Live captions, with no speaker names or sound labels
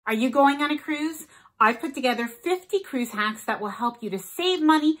Are you going on a cruise? I've put together 50 cruise hacks that will help you to save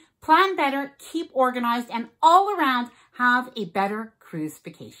money, plan better, keep organized, and all around have a better cruise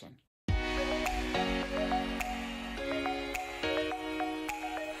vacation.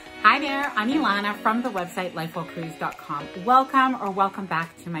 Hi there, I'm Ilana from the website lifewellcruise.com. Welcome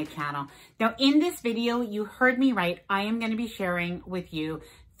back to my channel. Now in this video, you heard me right, I am going to be sharing with you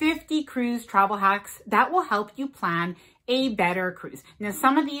 50 cruise travel hacks that will help you plan a better cruise. Now,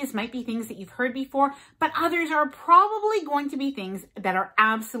 some of these might be things that you've heard before, but others are probably going to be things that are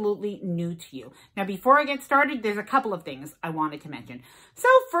absolutely new to you. Now, before I get started, there's a couple of things I wanted to mention. So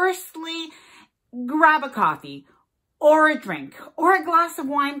firstly, grab a coffee or a drink or a glass of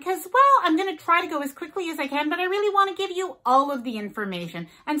wine because, well, I'm going to try to go as quickly as I can, but I really want to give you all of the information.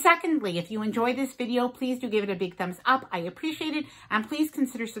 And secondly, if you enjoyed this video, please do give it a big thumbs up. I appreciate it. And please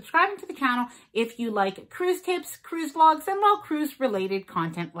consider subscribing to the channel if you like cruise tips, cruise vlogs, and well, cruise related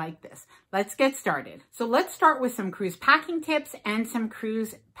content like this. Let's get started. So let's start with some cruise packing tips and some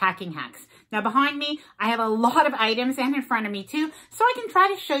cruise packing hacks. Now behind me, I have a lot of items and in front of me too, so I can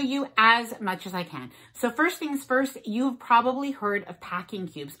try to show you as much as I can. So first things first, you've probably heard of packing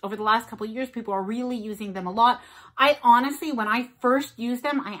cubes. Over the last couple of years, people are really using them a lot. I honestly, when I first used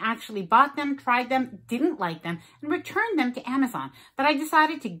them, I actually bought them, tried them, didn't like them, and returned them to Amazon. But I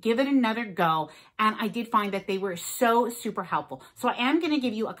decided to give it another go, and I did find that they were so super helpful. So I am going to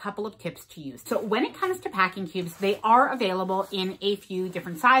give you a couple of tips to use. So when it comes to packing cubes, they are available in a few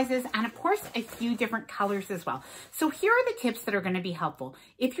different sizes, and of course, a few different colors as well. So here are the tips that are going to be helpful.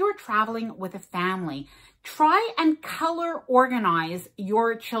 If you're traveling with a family, try and color organize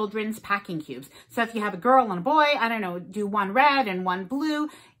your children's packing cubes. So if you have a girl and a boy, I don't know, do one red and one blue,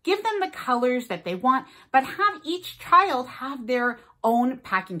 give them the colors that they want, but have each child have their own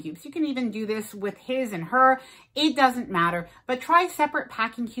packing cubes. You can even do this with his and her. It doesn't matter, but try separate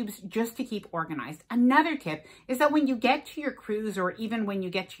packing cubes just to keep organized. Another tip is that when you get to your cruise or even when you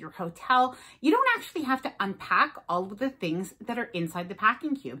get to your hotel, you don't actually have to unpack all of the things that are inside the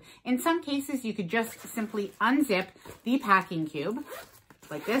packing cube. In some cases, you could just simply unzip the packing cube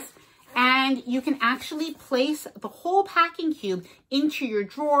like this, and you can actually place the whole packing cube into your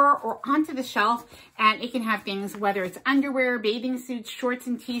drawer or onto the shelf, and it can have things, whether it's underwear, bathing suits, shorts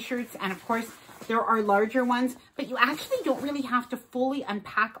and t-shirts, and of course there are larger ones, but you actually don't really have to fully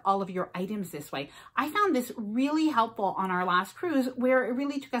unpack all of your items this way. I found this really helpful on our last cruise, where it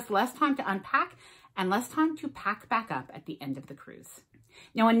really took us less time to unpack and less time to pack back up at the end of the cruise.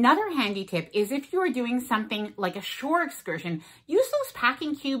 Now, another handy tip is if you are doing something like a shore excursion, use those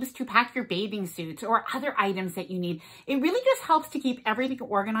packing cubes to pack your bathing suits or other items that you need. It really just helps to keep everything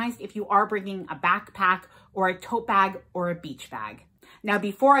organized if you are bringing a backpack or a tote bag or a beach bag. Now,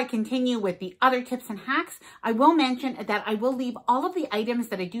 before I continue with the other tips and hacks, I will mention that I will leave all of the items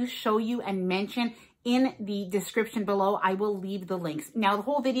that I do show you and mention in the description below. I will leave the links. Now, the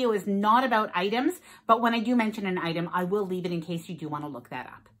whole video is not about items, but when I do mention an item, I will leave it in case you do want to look that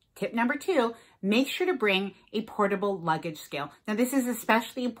up. Tip number 2, make sure to bring a portable luggage scale. Now, this is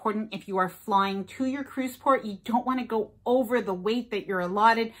especially important if you are flying to your cruise port. You don't want to go over the weight that you're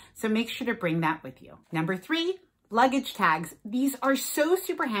allotted, so make sure to bring that with you. Number 3, luggage tags. These are so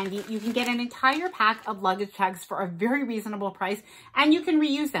super handy. You can get an entire pack of luggage tags for a very reasonable price, and you can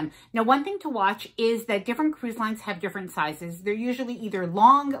reuse them. Now, one thing to watch is that different cruise lines have different sizes. They're usually either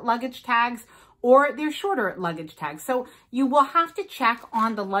long luggage tags or they're shorter luggage tags. So you will have to check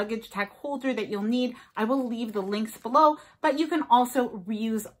on the luggage tag holder that you'll need. I will leave the links below, but you can also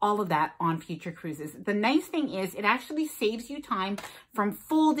reuse all of that on future cruises. The nice thing is it actually saves you time from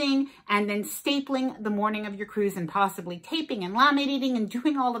folding and then stapling the morning of your cruise and possibly taping and laminating and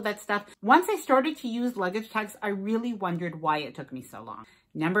doing all of that stuff. Once I started to use luggage tags, I really wondered why it took me so long.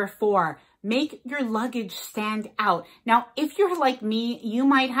 Number 4, make your luggage stand out. Now, if you're like me, you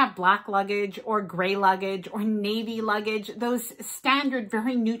might have black luggage or gray luggage or navy luggage, those standard,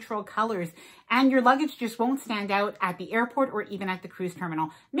 very neutral colors, and your luggage just won't stand out at the airport or even at the cruise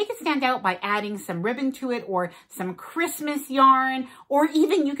terminal. Make it stand out by adding some ribbon to it or some Christmas yarn, or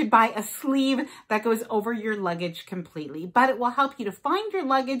even you could buy a sleeve that goes over your luggage completely. But it will help you to find your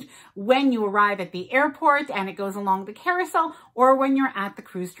luggage when you arrive at the airport and it goes along the carousel, or when you're at the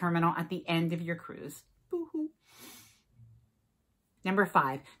cruise terminal at the end of your cruise. Boo-hoo. Number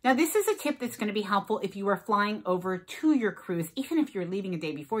 5. Now, this is a tip that's going to be helpful if you are flying over to your cruise. Even if you're leaving a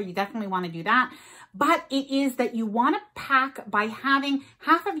day before, you definitely want to do that. But it is that you want to pack by having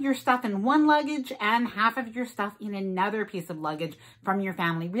half of your stuff in one luggage and half of your stuff in another piece of luggage from your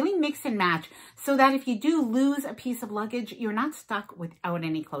family. Really mix and match so that if you do lose a piece of luggage, you're not stuck without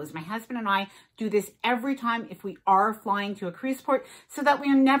any clothes. My husband and I do this every time if we are flying to a cruise port so that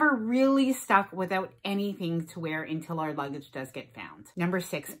we're never really stuck without anything to wear until our luggage does get found. Number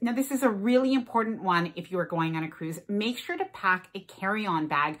 6. Now this is a really important one if you are going on a cruise. Make sure to pack a carry-on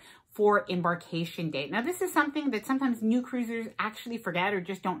bag for embarkation date. Now, this is something that sometimes new cruisers actually forget or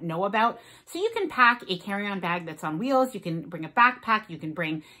just don't know about. So you can pack a carry-on bag that's on wheels. You can bring a backpack. You can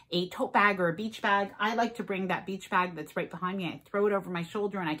bring a tote bag or a beach bag. I like to bring that beach bag that's right behind me. I throw it over my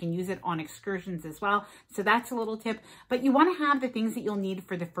shoulder and I can use it on excursions as well. So that's a little tip. But you want to have the things that you'll need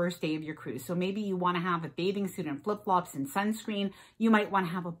for the first day of your cruise. So maybe you want to have a bathing suit and flip-flops and sunscreen. You might want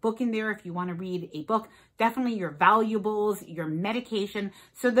to have a book in there if you want to read a book. Definitely your valuables, your medication.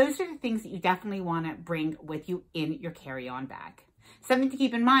 So those are the things that you definitely want to bring with you in your carry-on bag. Something to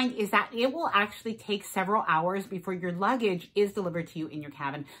keep in mind is that it will actually take several hours before your luggage is delivered to you in your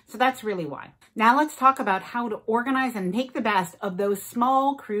cabin. So that's really why. Now let's talk about how to organize and make the best of those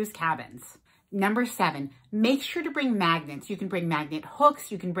small cruise cabins. Number 7, make sure to bring magnets. You can bring magnet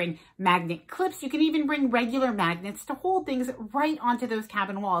hooks, you can bring magnet clips, you can even bring regular magnets to hold things right onto those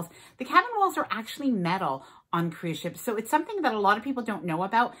cabin walls. The cabin walls are actually metal on cruise ships, so it's something that a lot of people don't know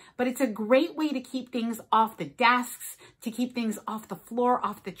about, but it's a great way to keep things off the desks, to keep things off the floor,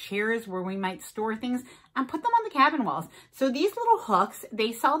 off the chairs where we might store things, and put them on the cabin walls. So these little hooks,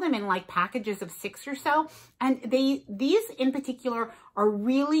 they sell them in like packages of 6 or so, and these in particular are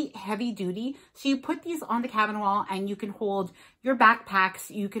really heavy duty. So you put these on the cabin wall and you can hold your backpacks,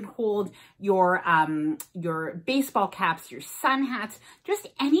 you can hold your baseball caps, your sun hats, just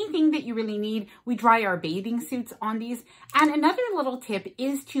anything that you really need. We dry our bathing suits on these. And another little tip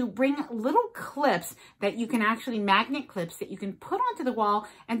is to bring little clips that you can actually, magnet clips that you can put onto the wall,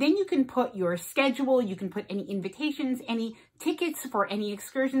 and then you can put your schedule, you can put any invitations, any tickets for any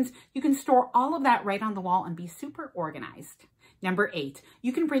excursions. You can store all of that right on the wall and be super organized. Number 8,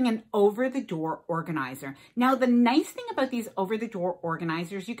 you can bring an over-the-door organizer. Now, the nice thing about these over-the-door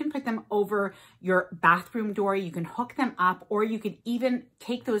organizers, you can put them over your bathroom door, you can hook them up, or you could even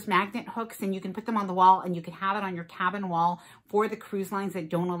take those magnet hooks and you can put them on the wall and you can have it on your cabin wall for the cruise lines that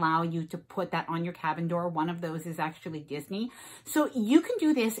don't allow you to put that on your cabin door. One of those is actually Disney. So you can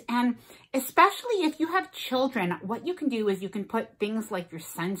do this, and especially if you have children, what you can do is you can put things like your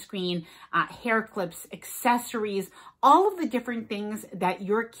sunscreen, hair clips, accessories, all of the different things that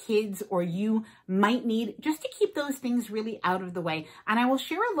your kids or you might need just to keep those things really out of the way. And I will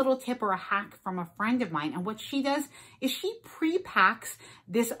share a little tip or a hack from a friend of mine. And what she does is she pre-packs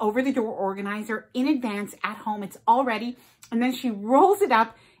this over-the-door organizer in advance at home. It's all ready. And then she rolls it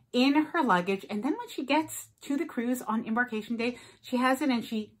up in her luggage. And then when she gets to the cruise on embarkation day, she has it and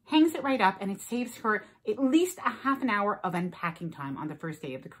she hangs it right up, and it saves her at least a half an hour of unpacking time on the first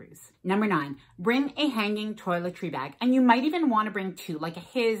day of the cruise. Number 9, bring a hanging toiletry bag. And you might even want to bring 2, like a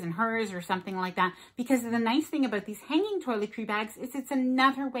his and hers or something like that, because the nice thing about these hanging toiletry bags is it's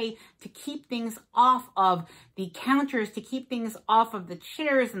another way to keep things off of the counters, to keep things off of the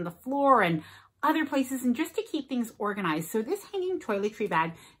chairs and the floor and other places, and just to keep things organized. So this hanging toiletry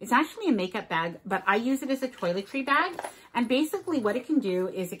bag is actually a makeup bag, but I use it as a toiletry bag. And basically what it can do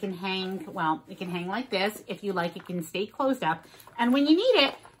is it can hang, well, it can hang like this. If you like, it can stay closed up. And when you need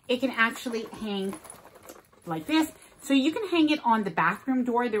it, it can actually hang like this. So you can hang it on the bathroom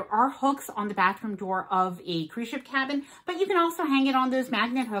door. There are hooks on the bathroom door of a cruise ship cabin, but you can also hang it on those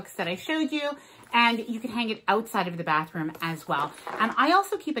magnet hooks that I showed you, and you can hang it outside of the bathroom as well. And I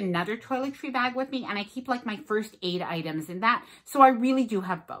also keep another toiletry bag with me, and I keep like my first aid items in that. So I really do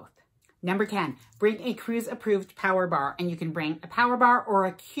have both. Number 10, bring a cruise approved power bar, and you can bring a power bar or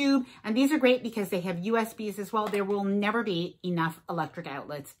a cube. And these are great because they have USBs as well. There will never be enough electric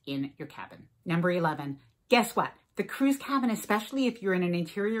outlets in your cabin. Number 11, guess what? The cruise cabin, especially if you're in an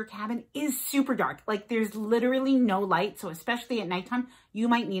interior cabin, is super dark. Like there's literally no light. So especially at nighttime, you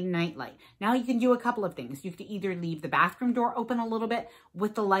might need a night light. Now you can do a couple of things. You can either leave the bathroom door open a little bit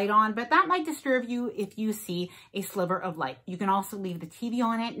with the light on, but that might disturb you if you see a sliver of light. You can also leave the TV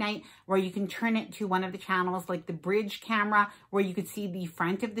on at night, where you can turn it to one of the channels like the bridge camera, where you could see the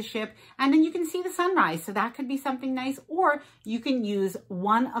front of the ship, and then you can see the sunrise. So that could be something nice. Or you can use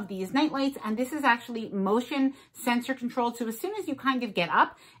one of these night lights, and this is actually motion sensor controlled. So as soon as you kind of get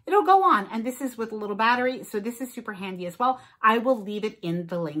up, it'll go on, and this is with a little battery. So this is super handy as well. I will leave it in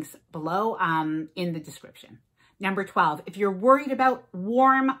the links below in the description. Number 12, if you're worried about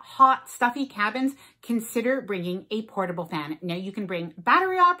warm, hot, stuffy cabins, consider bringing a portable fan. Now you can bring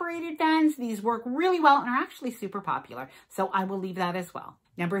battery operated fans. These work really well and are actually super popular. So I will leave that as well.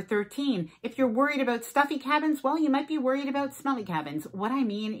 Number 13, if you're worried about stuffy cabins, well, you might be worried about smelly cabins. What I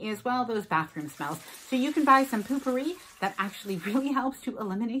mean is, well, those bathroom smells. So you can buy some poopery that actually really helps to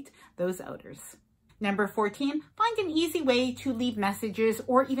eliminate those odors. Number 14, find an easy way to leave messages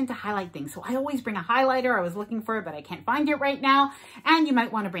or even to highlight things. So I always bring a highlighter. I was looking for it, but I can't find it right now. And you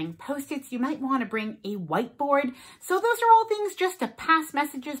might want to bring Post-its. You might want to bring a whiteboard. So those are all things just to pass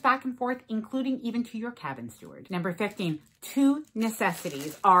messages back and forth, including even to your cabin steward. Number 15, 2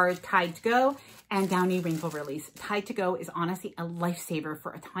 necessities are Tide to Go and Downy Wrinkle Release. Tide to Go is honestly a lifesaver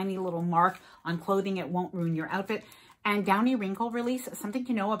for a tiny little mark on clothing. It won't ruin your outfit. And Downy Wrinkle Release, something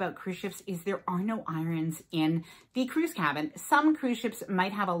to know about cruise ships is there are no irons in the cruise cabin. Some cruise ships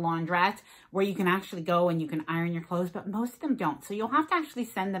might have a laundrette where you can actually go and you can iron your clothes, but most of them don't. So you'll have to actually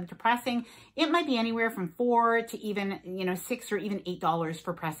send them to pressing. It might be anywhere from $4 to even, $6 or even $8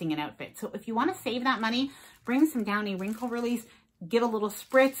 for pressing an outfit. So if you want to save that money, bring some Downy Wrinkle Release, give a little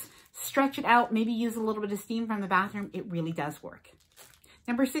spritz, stretch it out, maybe use a little bit of steam from the bathroom. It really does work.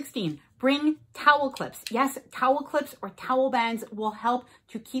 Number 16, bring towel clips. Yes, towel clips or towel bands will help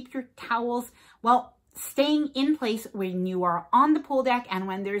to keep your towels, well, staying in place when you are on the pool deck and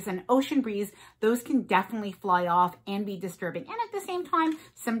when there's an ocean breeze. Those can definitely fly off and be disturbing. And at the same time,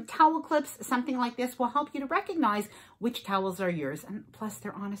 some towel clips, something like this, will help you to recognize which towels are yours. And plus,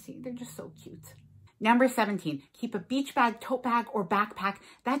 they're just so cute. Number 17, keep a beach bag, tote bag, or backpack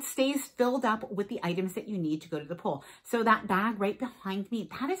that stays filled up with the items that you need to go to the pool. So that bag right behind me,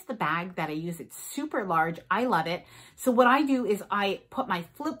 that is the bag that I use. It's super large. I love it. So what I do is I put my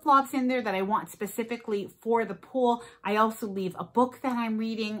flip-flops in there that I want specifically for the pool. I also leave a book that I'm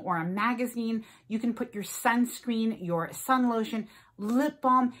reading or a magazine. You can put your sunscreen, your sun lotion, lip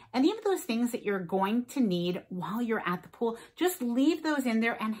balm, any of those things that you're going to need while you're at the pool. Just leave those in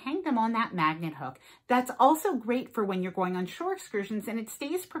there and hang them on that magnet hook. That's also great for when you're going on shore excursions, and it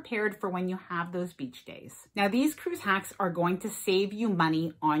stays prepared for when you have those beach days. Now, these cruise hacks are going to save you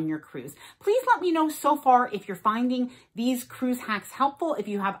money on your cruise. Please let me know so far if you're finding these cruise hacks helpful. If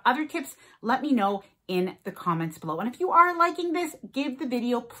you have other tips, let me know in the comments below. And if you are liking this, give the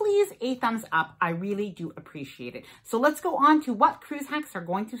video please a thumbs up. I really do appreciate it. So let's go on to what cruise hacks are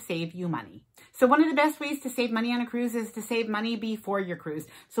going to save you money. So one of the best ways to save money on a cruise is to save money before your cruise.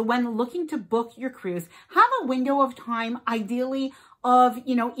 So when looking to book your cruise, have a window of time, ideally of,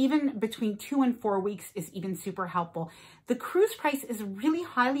 even between 2 and 4 weeks is even super helpful. The cruise price is really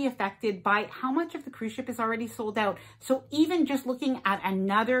highly affected by how much of the cruise ship is already sold out. So even just looking at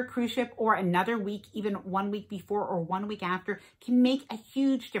another cruise ship or another week, even 1 week before or 1 week after, can make a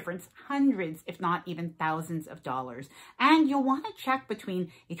huge difference, hundreds, if not even thousands of dollars. And you'll want to check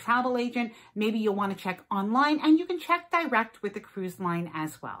between a travel agent, maybe you'll want to check online, and you can check direct with the cruise line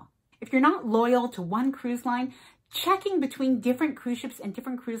as well. If you're not loyal to one cruise line, checking between different cruise ships and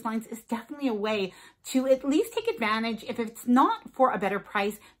different cruise lines is definitely a way to at least take advantage, if it's not for a better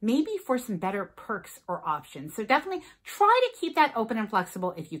price, maybe for some better perks or options. So definitely try to keep that open and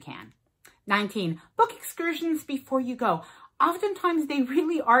flexible if you can. 19, book excursions before you go. Oftentimes they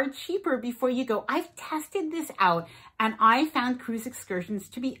really are cheaper before you go. I've tested this out and I found cruise excursions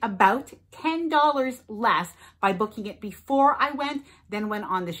to be about $10 less by booking it before I went than when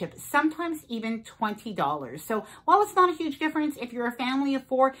on the ship, sometimes even $20. So while it's not a huge difference, if you're a family of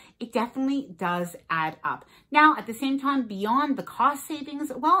 4, it definitely does add up. Now, at the same time, beyond the cost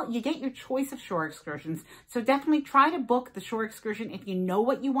savings, well, you get your choice of shore excursions. So definitely try to book the shore excursion if you know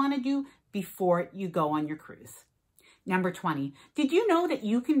what you want to do before you go on your cruise. Number 20, did you know that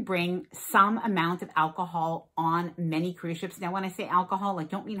you can bring some amount of alcohol on many cruise ships? Now, when I say alcohol, I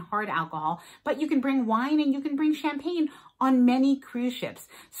don't mean hard alcohol, but you can bring wine and you can bring champagne on many cruise ships.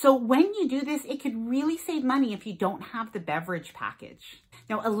 So when you do this, it could really save money if you don't have the beverage package.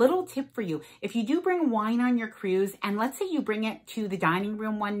 Now, a little tip for you, if you do bring wine on your cruise, and let's say you bring it to the dining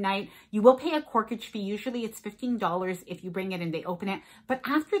room one night, you will pay a corkage fee. Usually it's $15 if you bring it and they open it. But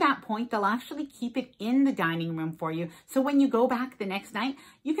after that point, they'll actually keep it in the dining room for you. So when you go back the next night,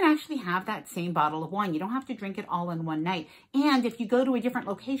 you can actually have that same bottle of wine. You don't have to drink it all in one night. And if you go to a different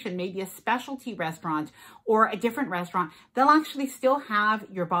location, maybe a specialty restaurant or a different restaurant, they'll actually still have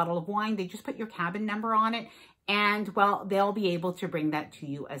your bottle of wine. They just put your cabin number on it. And well, they'll be able to bring that to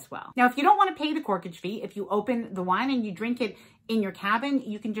you as well. Now, if you don't want to pay the corkage fee, if you open the wine and you drink it in your cabin,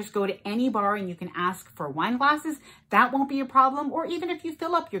 you can just go to any bar and you can ask for wine glasses. That won't be a problem. Or even if you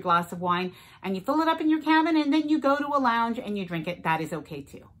fill up your glass of wine and you fill it up in your cabin and then you go to a lounge and you drink it, that is okay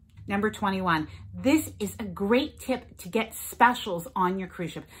too. Number 21, this is a great tip to get specials on your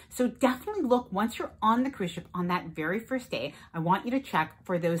cruise ship. So definitely look, once you're on the cruise ship on that very first day, I want you to check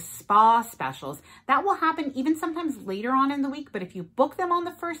for those spa specials. That will happen even sometimes later on in the week, but if you book them on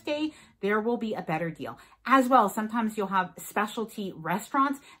the first day, there will be a better deal. As well, sometimes you'll have specialty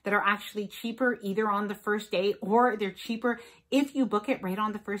restaurants that are actually cheaper either on the first day, or they're cheaper if you book it right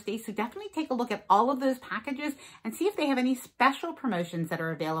on the first day. So definitely take a look at all of those packages and see if they have any special promotions that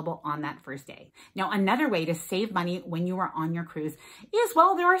are available on that first day. Now, another way to save money when you are on your cruise is,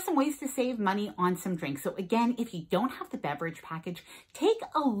 well, there are some ways to save money on some drinks. So again, if you don't have the beverage package, take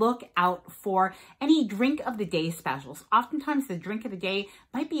a look out for any drink of the day specials. Oftentimes the drink of the day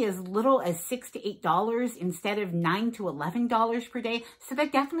might be as little as $6 to $8 instead of $9 to $11 per day. So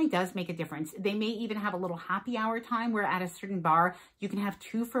that definitely does make a difference. They may even have a little happy hour time where at a certain bar, you can have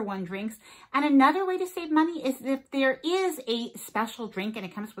 2-for-1 drinks. And another way to save money is if there is a special drink and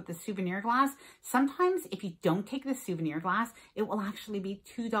it comes with a souvenir glass, sometimes if you don't take the souvenir glass, it will actually be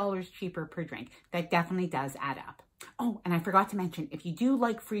 $2 cheaper per drink. That definitely does add up. Oh, and I forgot to mention, if you do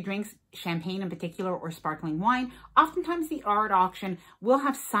like free drinks, champagne in particular, or sparkling wine, oftentimes the art auction will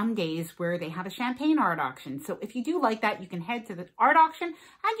have some days where they have a champagne art auction. So if you do like that, you can head to the art auction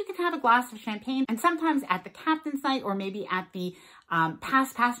and you can have a glass of champagne. And sometimes at the captain's night or maybe at the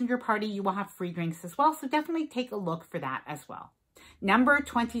past passenger party, you will have free drinks as well. So definitely take a look for that as well. Number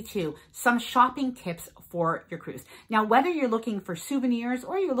 22, some shopping tips for your cruise. Now, whether you're looking for souvenirs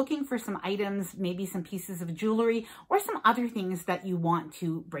or you're looking for some items, maybe some pieces of jewelry or some other things that you want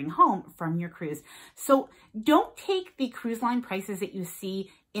to bring home from your cruise. So don't take the cruise line prices that you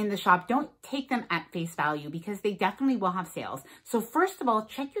see in the shop. Don't take them at face value because they definitely will have sales. So first of all,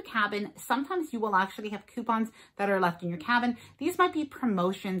 check your cabin. Sometimes you will actually have coupons that are left in your cabin. These might be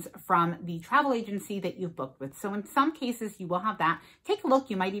promotions from the travel agency that you've booked with. So in some cases you will have that. Take a look.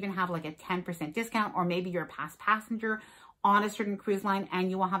 You might even have like a 10% discount, or maybe you're a past passenger on a certain cruise line and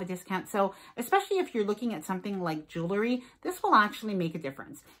you will have a discount. So especially if you're looking at something like jewelry, this will actually make a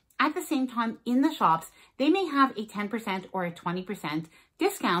difference. At the same time, in the shops, they may have a 10% or a 20%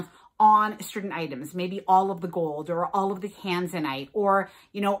 discount on certain items, maybe all of the gold or all of the Tanzanite, or,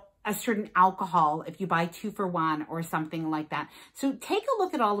 you know, a certain alcohol if you buy 2-for-1 or something like that. So take a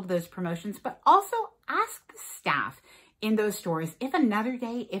look at all of those promotions, but also ask the staff in those stores if another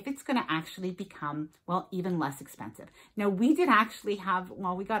day, if it's going to actually become, well, even less expensive. Now, we did actually have,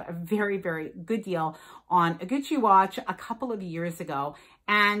 well, we got a very, very good deal on a Gucci watch a couple of years ago.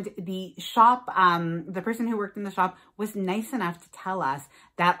 And the shop, the person who worked in the shop was nice enough to tell us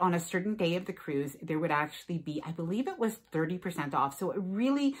that on a certain day of the cruise, there would actually be, I believe it was 30% off. So it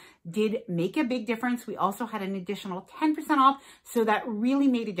really did make a big difference. We also had an additional 10% off. So that really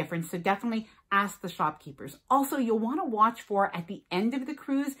made a difference. So definitely ask the shopkeepers. Also, you'll want to watch for at the end of the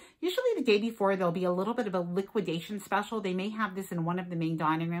cruise, usually the day before, there'll be a little bit of a liquidation special. They may have this in one of the main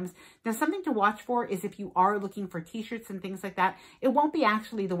dining rooms. Now, something to watch for is if you are looking for t-shirts and things like that, it won't be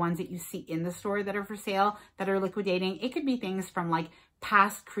actually the ones that you see in the store that are for sale, that are liquidating. It could be things from like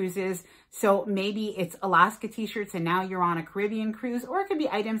past cruises. So maybe it's Alaska t-shirts and now you're on a Caribbean cruise, or it could be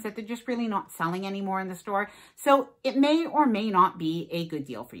items that they're just really not selling anymore in the store. So it may or may not be a good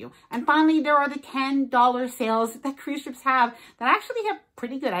deal for you. And finally, there are the $10 sales that cruise ships have that actually have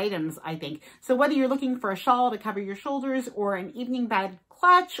pretty good items, I think. So whether you're looking for a shawl to cover your shoulders, or an evening bag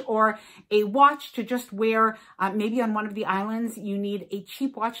clutch, or a watch to just wear, maybe on one of the islands you need a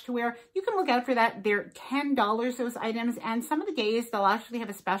cheap watch to wear, you can look out for that. They're $10, those items, and some of the days they'll actually have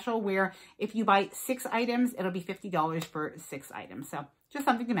a special where if you buy 6 items, it'll be $50 for 6 items. So just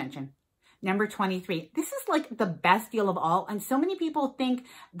something to mention. Number 23, this is like the best deal of all, and so many people think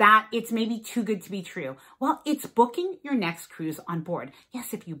that it's maybe too good to be true. Well, it's booking your next cruise on board.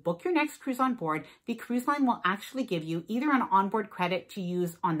 Yes, if you book your next cruise on board, the cruise line will actually give you either an onboard credit to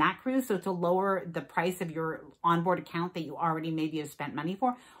use on that cruise, so to lower the price of your onboard account that you already maybe have spent money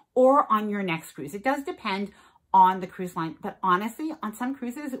for, or on your next cruise. It does depend on the cruise line. But honestly, on some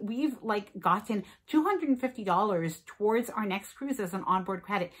cruises, we've like gotten $250 towards our next cruise as an onboard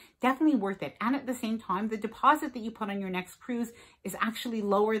credit. Definitely worth it. And at the same time, the deposit that you put on your next cruise is actually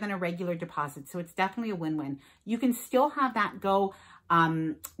lower than a regular deposit. So it's definitely a win-win. You can still have that go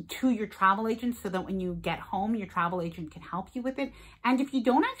to your travel agent so that when you get home, your travel agent can help you with it. And if you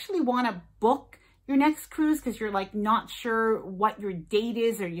don't actually want to book your next cruise because you're like not sure what your date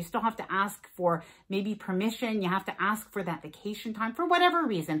is, or you still have to ask for maybe permission, you have to ask for that vacation time for whatever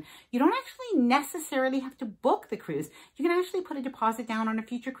reason, you don't actually necessarily have to book the cruise. You can actually put a deposit down on a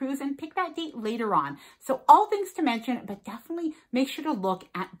future cruise and pick that date later on. So all things to mention, but definitely make sure to look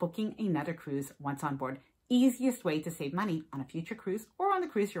at booking another cruise once on board. easiest way to save money on a future cruise or on the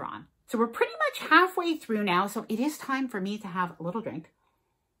cruise you're on. So we're pretty much halfway through now, so it is time for me to have a little drink.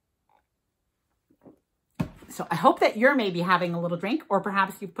 So I hope that you're maybe having a little drink, or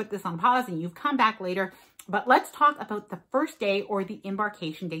perhaps you've put this on pause and you've come back later. But let's talk about the first day or the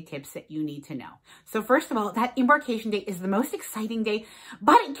embarkation day tips that you need to know. So first of all, that embarkation day is the most exciting day,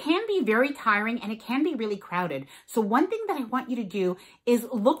 but it can be very tiring and it can be really crowded. So one thing that I want you to do is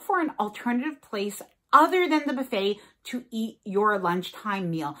look for an alternative place other than the buffet to eat your lunchtime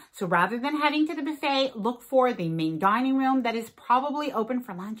meal. So rather than heading to the buffet, look for the main dining room that is probably open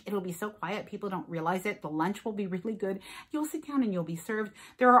for lunch. It'll be so quiet, people don't realize it. The lunch will be really good. You'll sit down and you'll be served.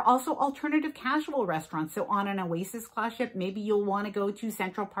 There are also alternative casual restaurants. So on an Oasis class ship, maybe you'll want to go to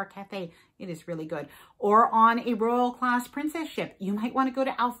Central Park Cafe. It is really good. Or on a Royal Class Princess ship, you might want to go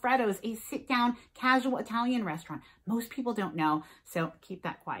to Alfredo's, a sit-down casual Italian restaurant. Most people don't know, so keep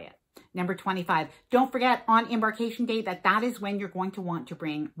that quiet. Number 25, don't forget on embarkation day that is when you're going to want to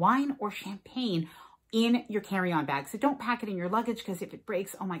bring wine or champagne in your carry-on bag. So don't pack it in your luggage, because if it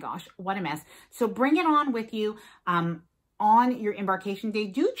breaks, oh my gosh, what a mess. So bring it on with you on your embarkation day.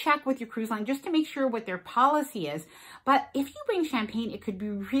 Do check with your cruise line just to make sure what their policy is. But if you bring champagne, it could be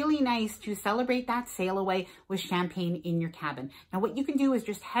really nice to celebrate that sail away with champagne in your cabin. Now what you can do is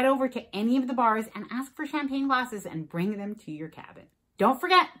just head over to any of the bars and ask for champagne glasses and bring them to your cabin. Don't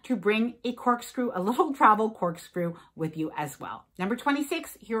forget to bring a corkscrew, a little travel corkscrew with you as well. Number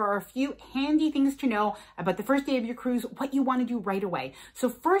 26, here are a few handy things to know about the first day of your cruise, what you want to do right away. So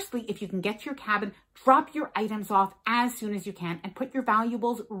firstly, if you can get to your cabin, drop your items off as soon as you can and put your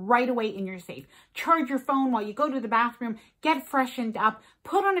valuables right away in your safe. Charge your phone while you go to the bathroom, get freshened up,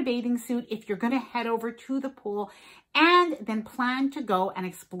 put on a bathing suit if you're going to head over to the pool, and then plan to go and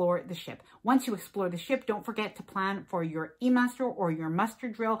explore the ship. Once you explore the ship, don't forget to plan for your e-muster or your muster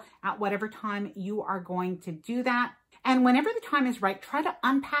drill at whatever time you are going to do that. And whenever the time is right, try to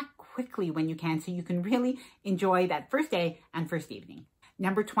unpack quickly when you can so you can really enjoy that first day and first evening.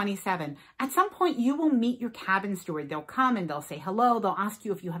 Number 27, at some point you will meet your cabin steward. They'll come and they'll say hello. They'll ask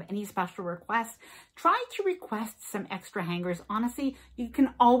you if you have any special requests. Try to request some extra hangers. Honestly, you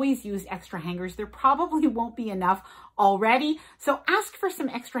can always use extra hangers. There probably won't be enough already. So ask for some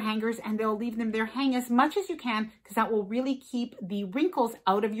extra hangers and they'll leave them there. Hang as much as you can, because that will really keep the wrinkles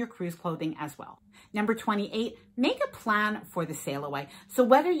out of your cruise clothing as well. Number 28, make a plan for the sail away. So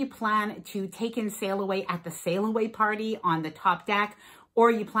whether you plan to take in sail away at the sail away party on the top deck, or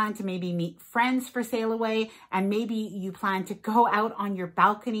you plan to maybe meet friends for sail away, and maybe you plan to go out on your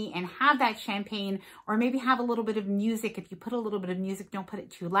balcony and have that champagne, or maybe have a little bit of music. If you put a little bit of music, don't put it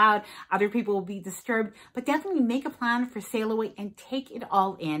too loud. Other people will be disturbed, but definitely make a plan for sail away and take it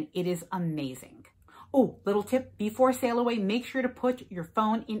all in. It is amazing. Oh, little tip, before sail away, make sure to put your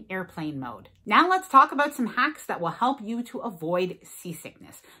phone in airplane mode. Now let's talk about some hacks that will help you to avoid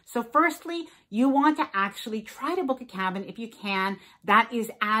seasickness. So firstly, you want to actually try to book a cabin if you can that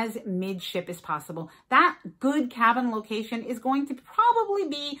is as midship as possible. That good cabin location is going to probably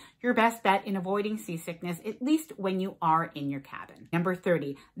be your best bet in avoiding seasickness, at least when you are in your cabin. Number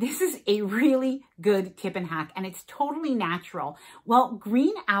 30, this is a really good tip and hack, and it's totally natural. Well,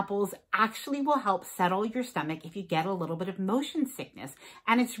 green apples actually will help settle your stomach if you get a little bit of motion sickness.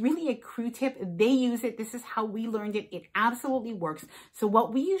 And it's really a crew tip. They use it. This is how we learned it. It absolutely works. So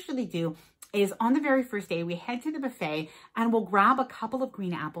what we usually do is on the very first day, we head to the buffet and we'll grab a couple of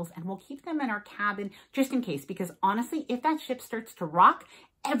green apples and we'll keep them in our cabin just in case, because honestly, if that ship starts to rock,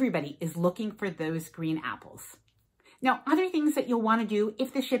 everybody is looking for those green apples. Now, other things that you'll want to do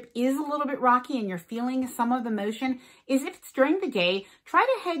if the ship is a little bit rocky and you're feeling some of the motion is, if it's during the day, try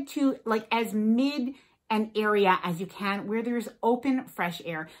to head to like as mid an area as you can where there's open, fresh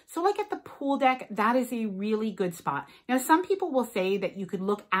air. So like at the pool deck, that is a really good spot. Now, some people will say that you could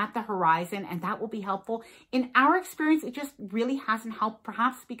look at the horizon and that will be helpful. In our experience, it just really hasn't helped,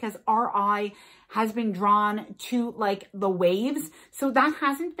 perhaps because our eye has been drawn to like the waves. So that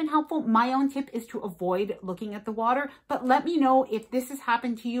hasn't been helpful. My own tip is to avoid looking at the water, but let me know if this has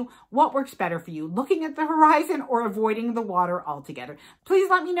happened to you. What works better for you, looking at the horizon or avoiding the water altogether? Please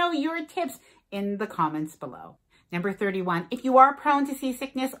let me know your tips in the comments below. Number 31, if you are prone to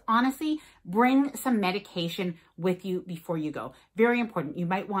seasickness, honestly, bring some medication with you before you go. Very important. You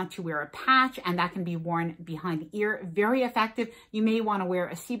might want to wear a patch, and that can be worn behind the ear. Very effective. You may want to wear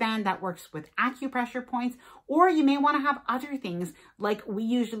a C-band that works with acupressure points, or you may want to have other things like we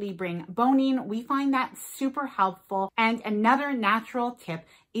usually bring Bonine. We find that super helpful. And another natural tip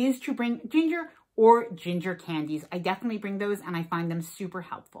is to bring ginger or ginger candies. I definitely bring those and I find them super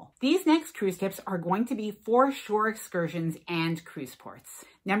helpful. These next cruise tips are going to be for shore excursions and cruise ports.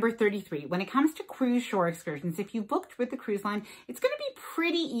 Number 33, when it comes to cruise shore excursions, if you booked with the cruise line, it's going to be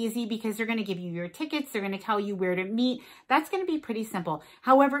pretty easy because they're going to give you your tickets. They're going to tell you where to meet. That's going to be pretty simple.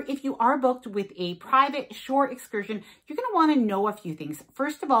 However, if you are booked with a private shore excursion, you're going to want to know a few things.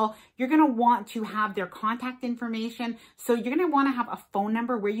 First of all, you're going to want to have their contact information. So you're going to want to have a phone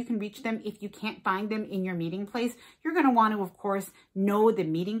number where you can reach them if you can't find them in your meeting place. You're going to want to, of course, know the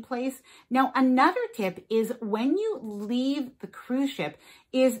meeting place. Now, another tip is when you leave the cruise ship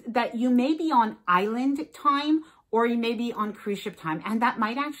is that you may be on island time or you may be on cruise ship time, and that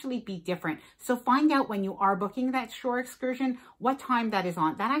might actually be different. So find out when you are booking that shore excursion, what time that is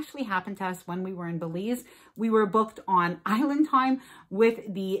on. That actually happened to us when we were in Belize. We were booked on island time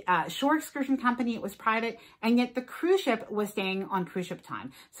with the shore excursion company. It was private, and yet the cruise ship was staying on cruise ship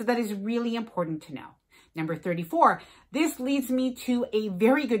time. So that is really important to know. Number 34, this leads me to a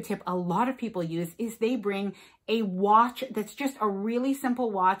very good tip a lot of people use is they bring a watch that's just a really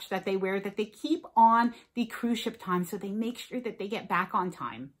simple watch that they wear that they keep on the cruise ship time so they make sure that they get back on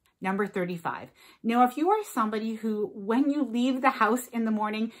time. Number 35. Now, if you are somebody who, when you leave the house in the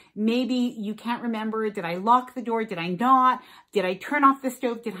morning, maybe you can't remember, did I lock the door? Did I not? Did I turn off the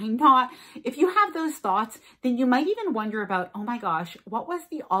stove? Did I not? If you have those thoughts, then you might even wonder about, oh my gosh, what was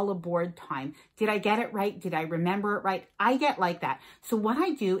the all aboard time? Did I get it right? Did I remember it right? I get like that. So what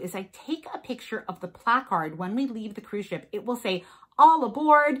I do is I take a picture of the placard when we leave the cruise ship. It will say, all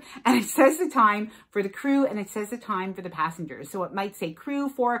aboard, and it says the time for the crew and it says the time for the passengers. So it might say crew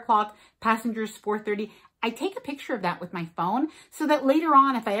 4 o'clock, passengers 4:30. I take a picture of that with my phone so that later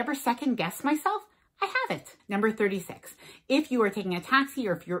on, if I ever second guess myself, I have it. Number 36, if you are taking a taxi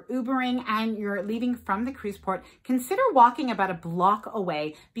or if you're Ubering and you're leaving from the cruise port, consider walking about a block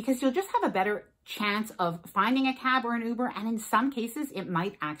away because you'll just have a better chance of finding a cab or an Uber, and in some cases, it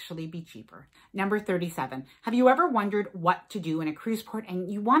might actually be cheaper. Number 37, have you ever wondered what to do in a cruise port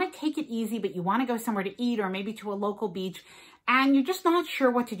and you want to take it easy, but you want to go somewhere to eat or maybe to a local beach, and you're just not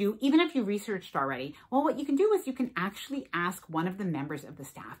sure what to do, even if you researched already? Well, what you can do is you can actually ask one of the members of the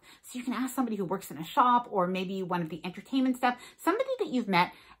staff. So you can ask somebody who works in a shop or maybe one of the entertainment staff, somebody that you've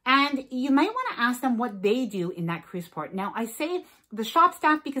met, and you might want to ask them what they do in that cruise port. Now, I say the shop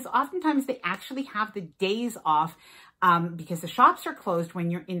staff because oftentimes they actually have the days off because the shops are closed when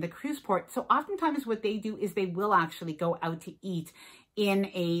you're in the cruise port. So oftentimes what they do is they will actually go out to eat in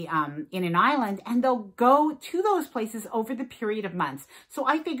an island, and they'll go to those places over the period of months. So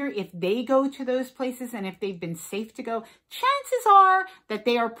I figure if they go to those places and if they've been safe to go, chances are that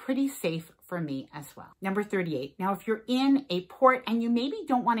they are pretty safe for me as well. Number 38. Now, if you're in a port and you maybe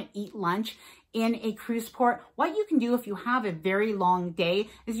don't want to eat lunch in a cruise port, what you can do if you have a very long day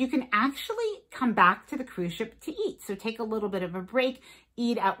is you can actually come back to the cruise ship to eat. So take a little bit of a break,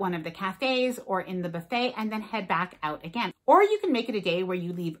 eat at one of the cafes or in the buffet, and then head back out again. Or you can make it a day where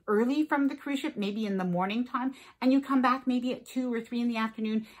you leave early from the cruise ship, maybe in the morning time, and you come back maybe at 2 or 3 in the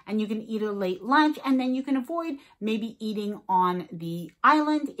afternoon, and you can eat a late lunch, and then you can avoid maybe eating on the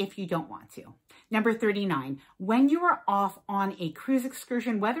island if you don't want to. Number 39, when you are off on a cruise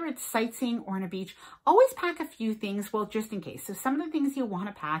excursion, whether it's sightseeing or on a beach, always pack a few things, well, just in case. So some of the things you'll want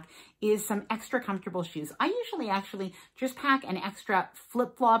to pack is some extra comfortable shoes. I usually actually just pack an extra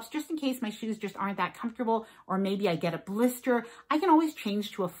flip-flops just in case my shoes just aren't that comfortable, or maybe I get a blister. I can always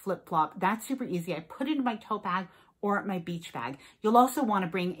change to a flip-flop. That's super easy. I put it in my tote bag or my beach bag. You'll also want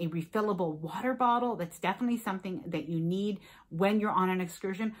to bring a refillable water bottle. That's definitely something that you need when you're on an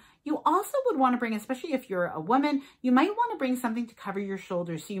excursion. You also would want to bring, especially if you're a woman, you might want to bring something to cover your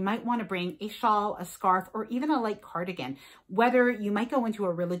shoulders. So you might want to bring a shawl, a scarf, or even a light cardigan. Whether you might go into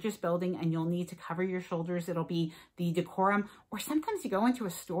a religious building and you'll need to cover your shoulders, it'll be the decorum, or sometimes you go into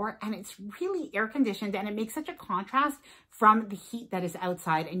a store and it's really air conditioned and it makes such a contrast from the heat that is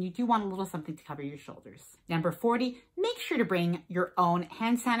outside, and you do want a little something to cover your shoulders. Number 40, make sure to bring your own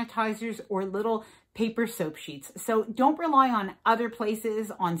hand sanitizers or little paper soap sheets. So don't rely on other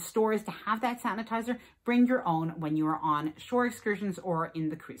places, on stores to have that sanitizer. Bring your own when you are on shore excursions or in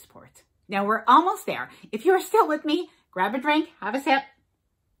the cruise port. Now we're almost there. If you are still with me, grab a drink, have a sip,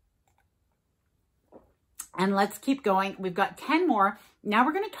 and let's keep going. We've got 10 more. Now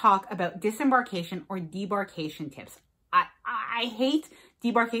we're going to talk about disembarkation or debarkation tips. I hate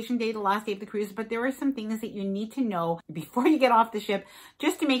debarkation day, the last day of the cruise, but there are some things that you need to know before you get off the ship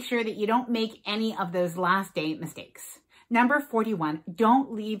just to make sure that you don't make any of those last day mistakes. Number 41,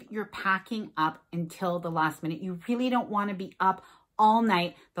 don't leave your packing up until the last minute. You really don't want to be up all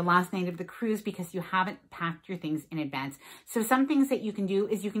night, the last night of the cruise, because you haven't packed your things in advance. So some things that you can do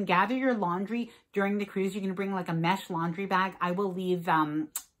is you can gather your laundry during the cruise. You can bring like a mesh laundry bag. I will leave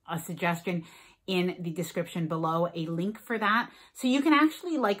a suggestion in the description below, a link for that. So you can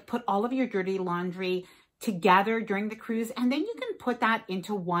actually like put all of your dirty laundry together during the cruise, and then you can put that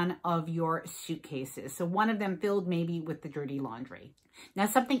into one of your suitcases. So one of them filled maybe with the dirty laundry. Now,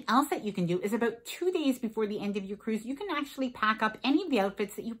 something else that you can do is about 2 days before the end of your cruise, you can actually pack up any of the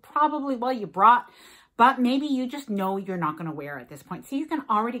outfits that you probably, well, you brought, but maybe you just know you're not going to wear at this point. So you can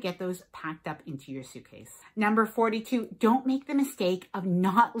already get those packed up into your suitcase. Number 42, don't make the mistake of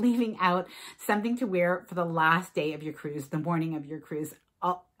not leaving out something to wear for the last day of your cruise, the morning of your cruise.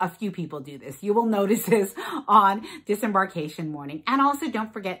 A few people do this. You will notice this on disembarkation morning. And also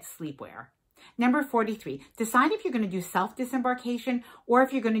don't forget sleepwear. Number 43, decide if you're going to do self-disembarkation or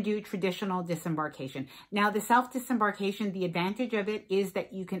if you're going to do traditional disembarkation. Now, the self-disembarkation, the advantage of it is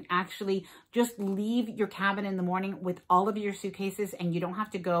that you can actually just leave your cabin in the morning with all of your suitcases, and you don't have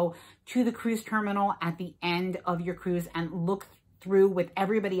to go to the cruise terminal at the end of your cruise and look through with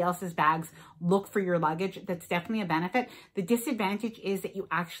everybody else's bags, look for your luggage. That's definitely a benefit. The disadvantage is that you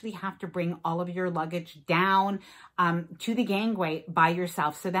actually have to bring all of your luggage down to the gangway by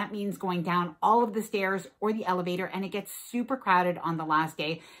yourself. So that means going down all of the stairs or the elevator, and it gets super crowded on the last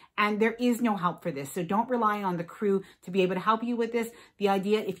day. And there is no help for this. So don't rely on the crew to be able to help you with this. The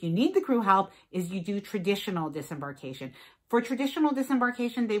idea, if you need the crew help, is you do traditional disembarkation. For traditional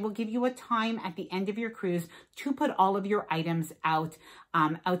disembarkation, they will give you a time at the end of your cruise to put all of your items out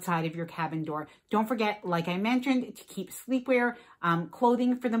outside of your cabin door. Don't forget, like I mentioned, to keep sleepwear,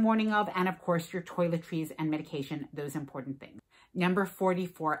 clothing for the morning of, and of course your toiletries and medication, those important things. Number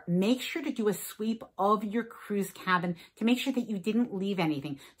 44, make sure to do a sweep of your cruise cabin to make sure that you didn't leave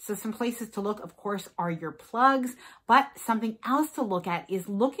anything. So some places to look, of course, are your plugs, but something else to look at is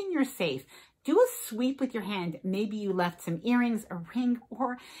look in your safe. Do a sweep with your hand. Maybe you left some earrings, a ring,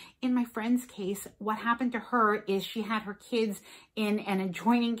 or in my friend's case, what happened to her is she had her kids in an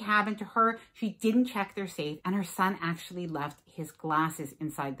adjoining cabin to her. She didn't check their safe, and her son actually left his glasses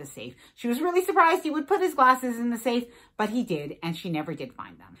inside the safe. She was really surprised he would put his glasses in the safe, but he did, and she never did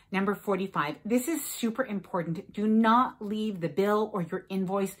find them. Number 45, this is super important. Do not leave the bill or your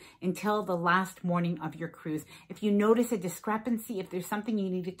invoice until the last morning of your cruise. If you notice a discrepancy, if there's something you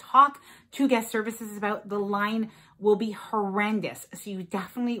need to talk to guest services about, the line will be horrendous. So you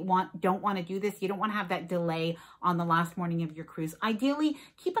definitely don't want to do this. You don't want to have that delay on the last morning of your cruise. Ideally,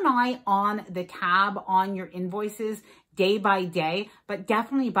 keep an eye on the tab on your invoices day by day, but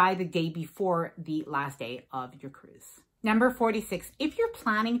definitely by the day before the last day of your cruise. Number 46, if you're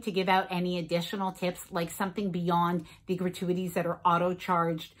planning to give out any additional tips, like something beyond the gratuities that are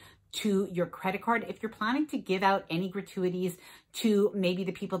auto-charged to your credit card, if you're planning to give out any gratuities to maybe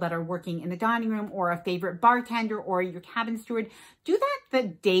the people that are working in the dining room or a favorite bartender or your cabin steward, do that the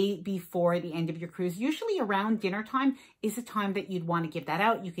day before the end of your cruise. Usually around dinner time is the time that you'd want to give that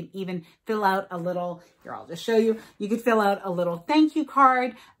out. You can even fill out a little, here, I'll just show you. You could fill out a little thank you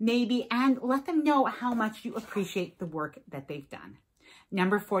card maybe, and let them know how much you appreciate the work that they've done.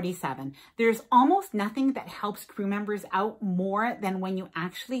 Number 47, there's almost nothing that helps crew members out more than when you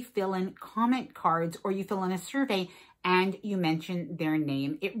actually fill in comment cards or you fill in a survey and you mention their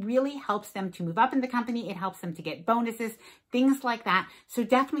name. It really helps them to move up in the company. It helps them to get bonuses, things like that. So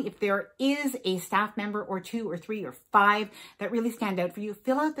definitely, if there is a staff member or 2 or 3 or 5 that really stand out for you,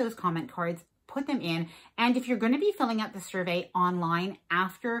 fill out those comment cards, put them in. And if you're going to be filling out the survey online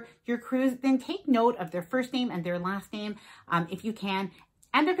after your cruise, then take note of their first name and their last name, if you can,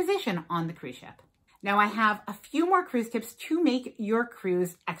 and their position on the cruise ship. Now, I have a few more cruise tips to make your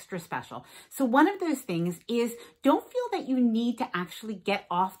cruise extra special. So one of those things is don't feel that you need to actually get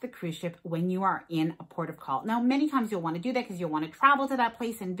off the cruise ship when you are in a port of call. Now, many times you'll want to do that because you'll want to travel to that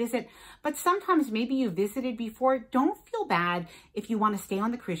place and visit, but sometimes maybe you visited before. Don't feel bad if you want to stay on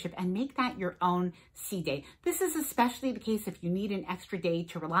the cruise ship and make that your own sea day. This is especially the case if you need an extra day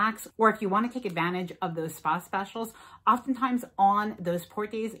to relax or if you want to take advantage of those spa specials. Oftentimes on those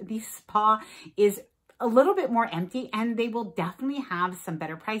port days, the spa is a little bit more empty, and they will definitely have some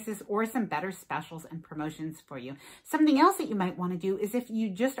better prices or some better specials and promotions for you. Something else that you might want to do is if you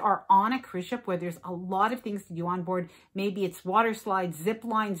just are on a cruise ship where there's a lot of things to do on board, maybe it's water slides, zip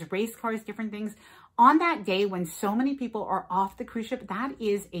lines, race cars, different things. On that day when so many people are off the cruise ship, that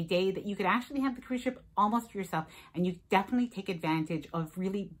is a day that you could actually have the cruise ship almost to yourself, and you definitely take advantage of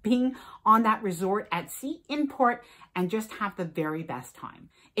really being on that resort at sea in port and just have the very best time.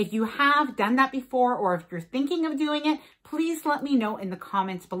 If you have done that before, or if you're thinking of doing it, please let me know in the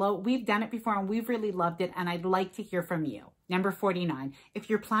comments below. We've done it before and we've really loved it, and I'd like to hear from you. Number 49, if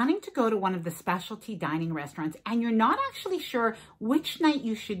you're planning to go to one of the specialty dining restaurants and you're not actually sure which night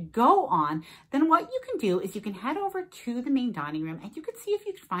you should go on, then what you can do is you can head over to the main dining room and you can see if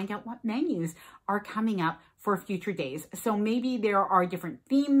you can find out what menus are coming up for future days. So maybe there are different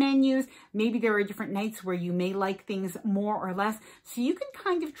theme menus, maybe there are different nights where you may like things more or less. So you can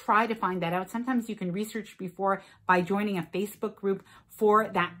kind of try to find that out. Sometimes you can research before by joining a Facebook group for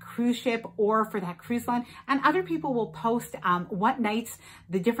that cruise ship or for that cruise line, and other people will post what nights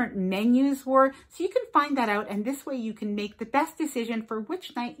the different menus were. So you can find that out, and this way you can make the best decision for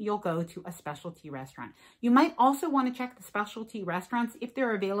which night you'll go to a specialty restaurant. You might also want to check the specialty restaurants if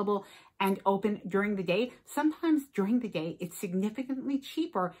they're available and open during the day. Sometimes during the day, it's significantly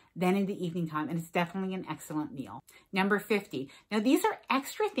cheaper than in the evening time, and it's definitely an excellent meal. Number 50. Now, these are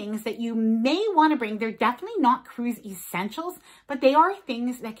extra things that you may want to bring. They're definitely not cruise essentials, but they are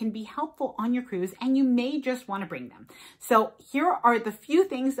things that can be helpful on your cruise, and you may just want to bring them. So here are the few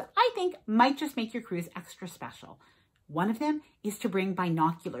things that I think might just make your cruise extra special. One of them is to bring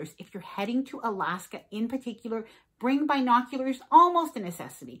binoculars. If you're heading to Alaska in particular, bring binoculars, almost a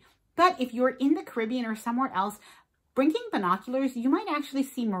necessity. But if you're in the Caribbean or somewhere else, bringing binoculars, you might actually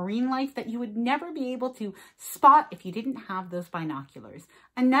see marine life that you would never be able to spot if you didn't have those binoculars.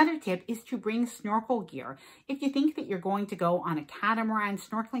 Another tip is to bring snorkel gear. If you think that you're going to go on a catamaran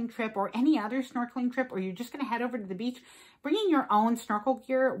snorkeling trip or any other snorkeling trip, or you're just going to head over to the beach, bringing your own snorkel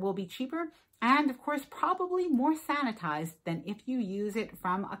gear will be cheaper and, of course, probably more sanitized than if you use it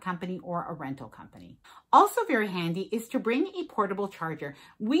from a company or a rental company. Also very handy is to bring a portable charger.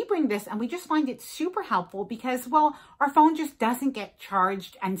 We bring this and we just find it super helpful because, well, our phone just doesn't get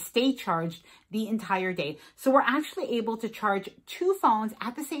charged and stay charged the entire day. So we're actually able to charge 2 phones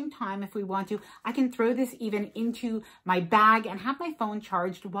at the same time if we want to. I can throw this even into my bag and have my phone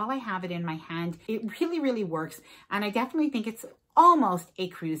charged while I have it in my hand. It really, really works. And I definitely think it's almost a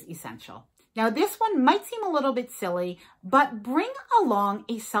cruise essential. Now, this one might seem a little bit silly, but bring along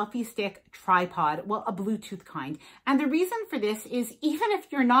a selfie stick tripod, well, a Bluetooth kind. And the reason for this is even if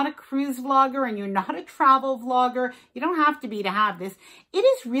you're not a cruise vlogger and you're not a travel vlogger, you don't have to be to have this. It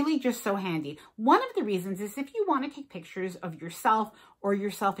is really just so handy. One of the reasons is if you want to take pictures of yourself or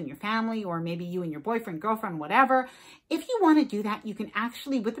yourself and your family, or maybe you and your boyfriend, girlfriend, whatever. If you want to do that, you can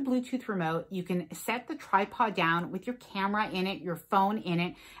actually, with the Bluetooth remote, you can set the tripod down with your camera in it, your phone in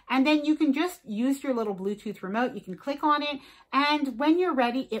it, and then you can just use your little Bluetooth remote. You can click on it, and when you're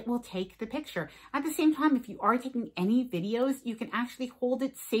ready, it will take the picture. At the same time, if you are taking any videos, you can actually hold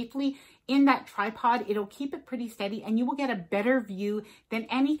it safely in that tripod. It'll keep it pretty steady, and you will get a better view than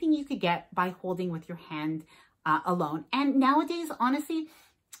anything you could get by holding with your hand alone. And nowadays, honestly,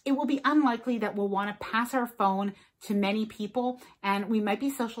 it will be unlikely that we'll want to pass our phone to many people, and we might be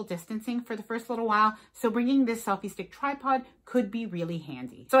social distancing for the first little while. So bringing this selfie stick tripod could be really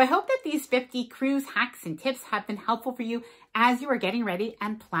handy. So I hope that these 50 cruise hacks and tips have been helpful for you as you are getting ready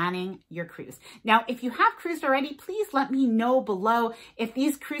and planning your cruise. Now, if you have cruised already, please let me know below if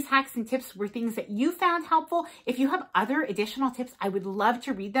these cruise hacks and tips were things that you found helpful. If you have other additional tips, I would love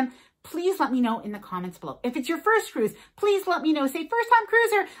to read them. Please let me know in the comments below. If it's your first cruise, please let me know. Say first time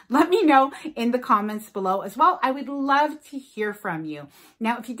cruiser, let me know in the comments below as well. I would love to hear from you.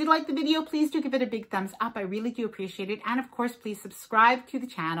 Now, if you did like the video, please do give it a big thumbs up. I really do appreciate it. And of course, please subscribe to the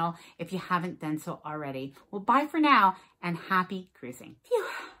channel if you haven't done so already. Well, bye for now and happy cruising. Phew,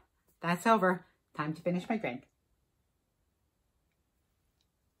 that's over. Time to finish my drink.